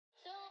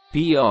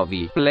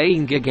POV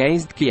playing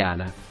against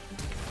Qiyana.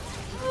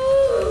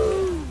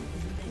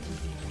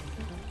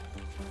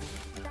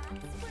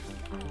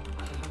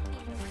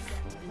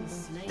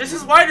 This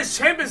is why this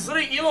champion is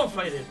literally emo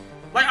fighted.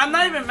 Like, I'm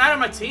not even mad at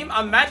my team,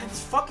 I'm mad that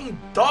this fucking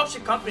dog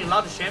shit company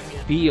allowed the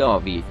champion.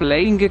 POV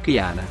playing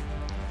Qiyana.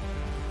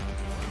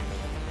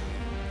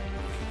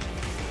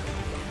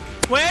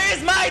 Where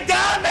is my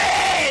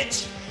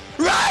damage?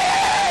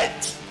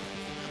 Riot!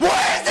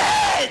 Where is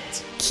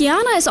it?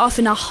 Qiyana is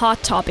often a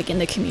hot topic in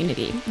the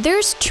community.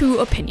 There's two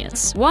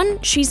opinions.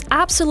 One, she's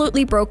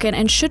absolutely broken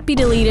and should be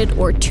deleted,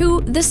 or two,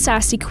 the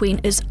sassy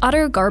queen is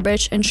utter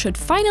garbage and should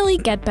finally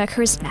get back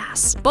her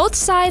snass. Both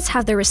sides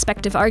have their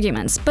respective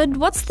arguments, but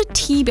what's the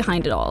tea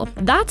behind it all?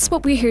 That's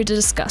what we're here to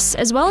discuss,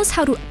 as well as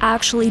how to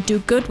actually do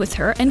good with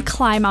her and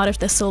climb out of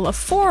the Silva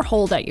 4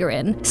 hole that you're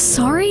in.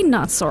 Sorry,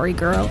 not sorry,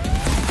 girl.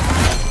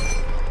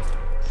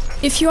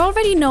 If you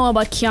already know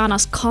about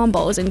Qiyana's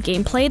combos and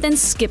gameplay, then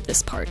skip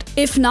this part.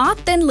 If not,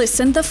 then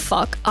listen the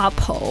fuck up,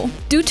 ho.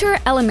 Due to her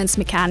elements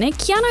mechanic,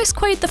 Qiyana is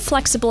quite the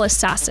flexible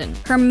assassin.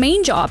 Her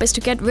main job is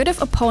to get rid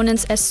of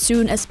opponents as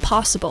soon as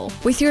possible.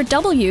 With your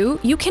W,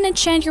 you can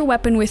enchant your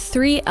weapon with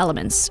 3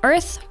 elements: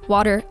 earth,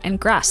 water, and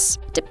grass.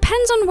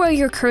 Depends on where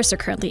your cursor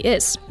currently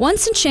is.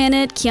 Once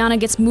enchanted, Qiyana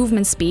gets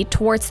movement speed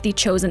towards the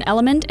chosen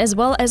element, as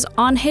well as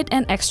on hit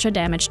and extra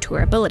damage to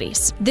her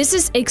abilities. This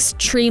is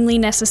extremely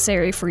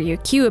necessary for your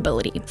Q ability.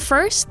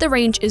 First, the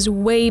range is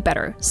way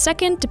better.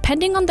 Second,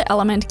 depending on the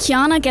element,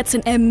 Qiyana gets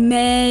an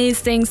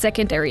amazing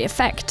secondary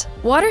effect.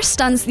 Water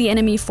stuns the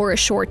enemy for a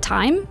short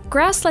time,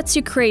 grass lets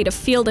you create a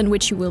field in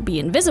which you will be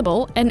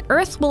invisible, and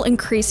earth will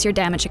increase your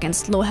damage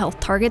against low health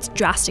targets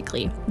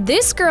drastically.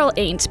 This girl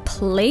ain't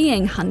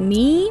playing,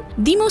 honey.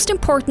 The most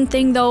important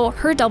thing though,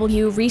 her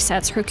W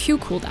resets her Q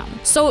cooldown.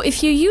 So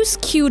if you use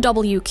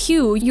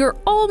QWQ, you're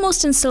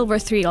almost in Silver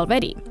 3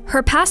 already.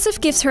 Her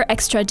passive gives her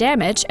extra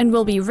damage and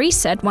will be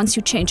reset once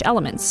you change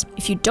elements.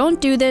 If you don't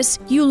do this,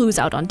 you lose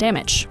out on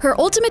damage. Her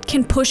ultimate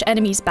can push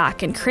enemies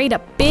back and create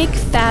a big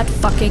fat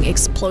fucking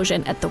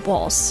explosion at the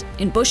walls,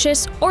 in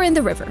bushes, or in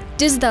the river.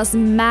 This does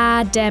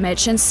mad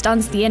damage and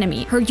stuns the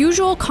enemy. Her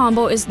usual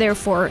combo is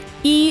therefore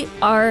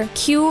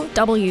ERQWQ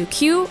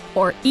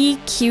or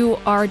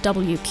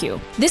EQRWQ.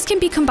 This can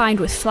be combined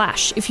with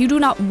flash if you do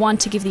not want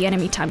to give the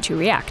enemy time to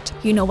react.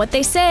 You know what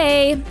they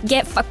say,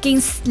 get fucking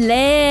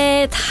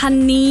slit,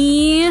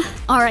 honey.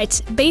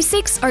 Alright,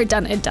 basics are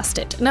done and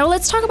dusted. Now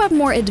let's talk about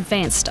more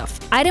advanced stuff.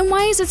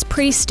 Item-wise, it's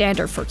pretty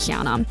standard for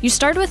Qiyana. You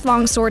start with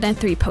Longsword and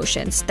 3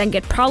 potions, then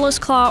get Prowler's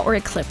Claw or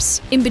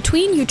Eclipse. In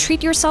between, you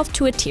treat yourself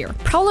to a tier.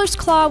 Prowler's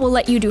Claw will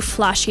let you do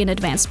flashy and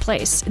advanced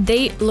plays.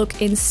 They look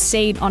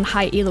insane on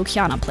high elo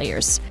Qiyana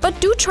players. But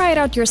do try it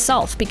out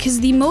yourself, because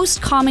the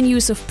most common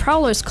use of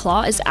Prowler's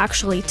Claw is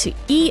actually to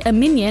E a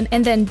minion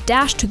and then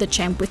dash to the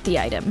champ with the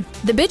item.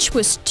 The bitch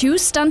was too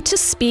stunned to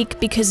speak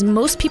because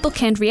most people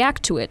can't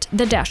react to it.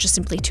 The dash is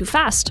simply too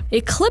fast.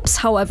 Eclipse,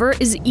 however,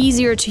 is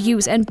easier to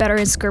use and better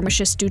in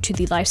skirmishes due to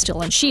the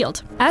lifesteal and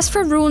shield. As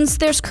for runes,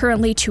 there's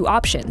currently 2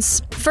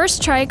 options: First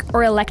Strike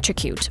or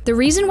Electrocute. The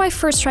reason why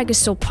First Strike is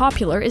so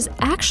popular is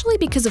actually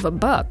because of a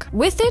bug.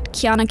 With it,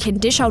 Qiyana can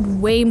dish out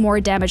way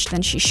more damage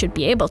than she should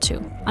be able to.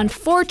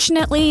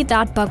 Unfortunately,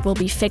 that bug will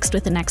be fixed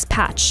with the next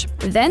patch.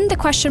 Then the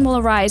question will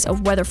arise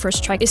of whether First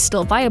Strike is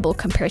still viable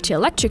compared to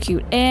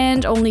Electrocute,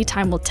 and only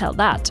time will tell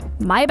that.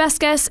 My best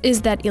guess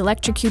is that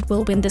Electrocute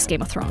will win this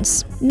Game of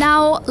Thrones.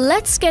 Now,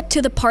 let's get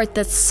to the part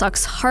that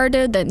sucks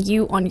harder than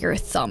you on your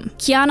thumb.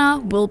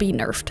 Qiyana will be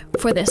nerfed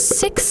for the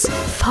 6th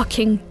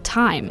fucking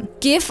time.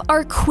 Give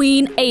our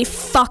queen a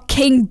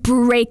fucking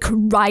break,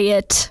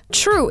 Riot.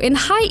 True, in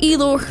high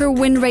elo her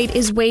win rate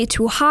is way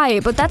too high,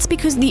 but that's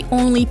because the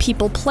only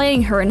people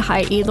playing her in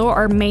high elo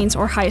are mains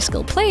or high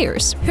skill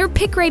players. Her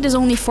pick rate is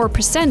only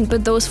 4%,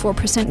 but those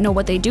 4% know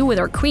what they do with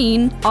our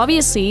queen.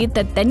 Obviously,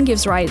 that then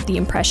gives Riot the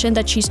impression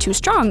that she's too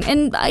strong,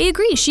 and I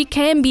agree, she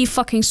can be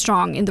fucking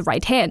strong in the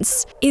right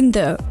hands. In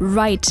the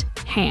right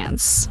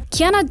hands.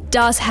 Qiyana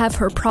does have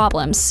her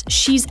problems.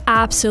 She's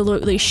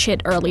absolutely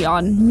shit early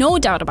on, no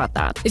doubt about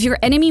that. If your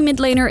enemy mid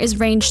laner is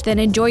ranged, then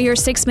enjoy your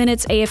 6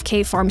 minutes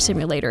AFK farm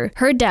simulator.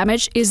 Her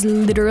damage is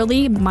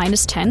literally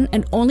 -10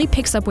 and only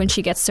picks up when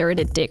she gets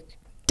serrated dick.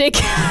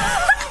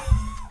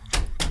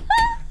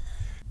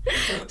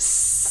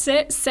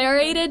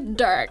 Serrated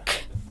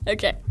dark.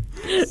 Okay.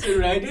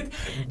 Serrated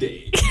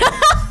dick.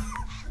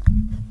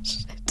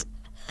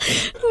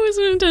 That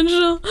wasn't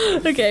intentional.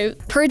 Okay.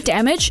 Her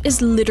damage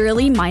is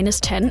literally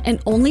 -10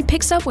 and only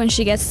picks up when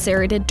she gets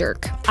serrated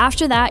dirk.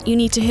 After that, you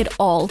need to hit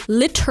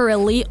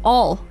literally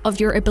all of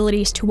your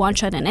abilities to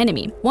one-shot an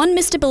enemy. One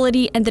missed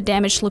ability and the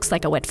damage looks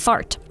like a wet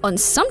fart. On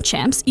some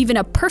champs, even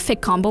a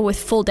perfect combo with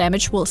full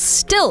damage will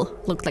still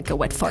look like a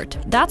wet fart.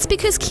 That's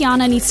because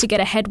Qiyana needs to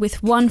get ahead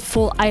with 1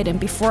 full item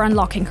before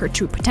unlocking her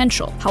true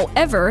potential.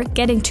 However,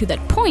 getting to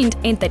that point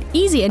ain't that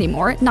easy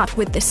anymore, not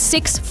with the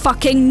 6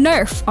 fucking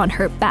nerf on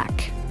her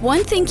back.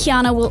 One thing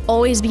Qiyana will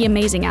always be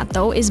amazing at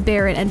though is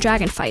Baron and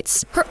Dragon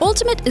fights. Her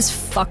ultimate is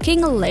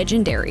fucking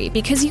legendary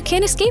because you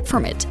can't escape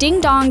from it. Ding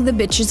dong, the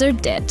bitches are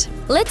dead.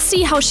 Let's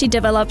see how she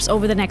develops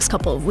over the next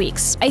couple of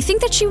weeks. I think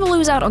that she will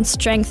lose out on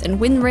strength and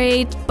win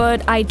rate,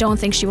 but I don't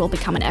think she will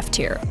become an F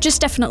tier.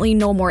 Just definitely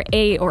no more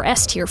A or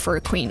S tier for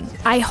a queen.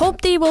 I hope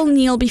they will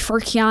kneel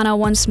before Qiyana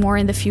once more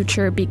in the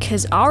future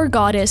because our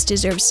goddess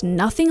deserves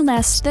nothing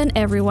less than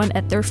everyone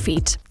at their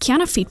feet.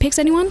 Qiyana feet pics,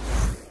 anyone?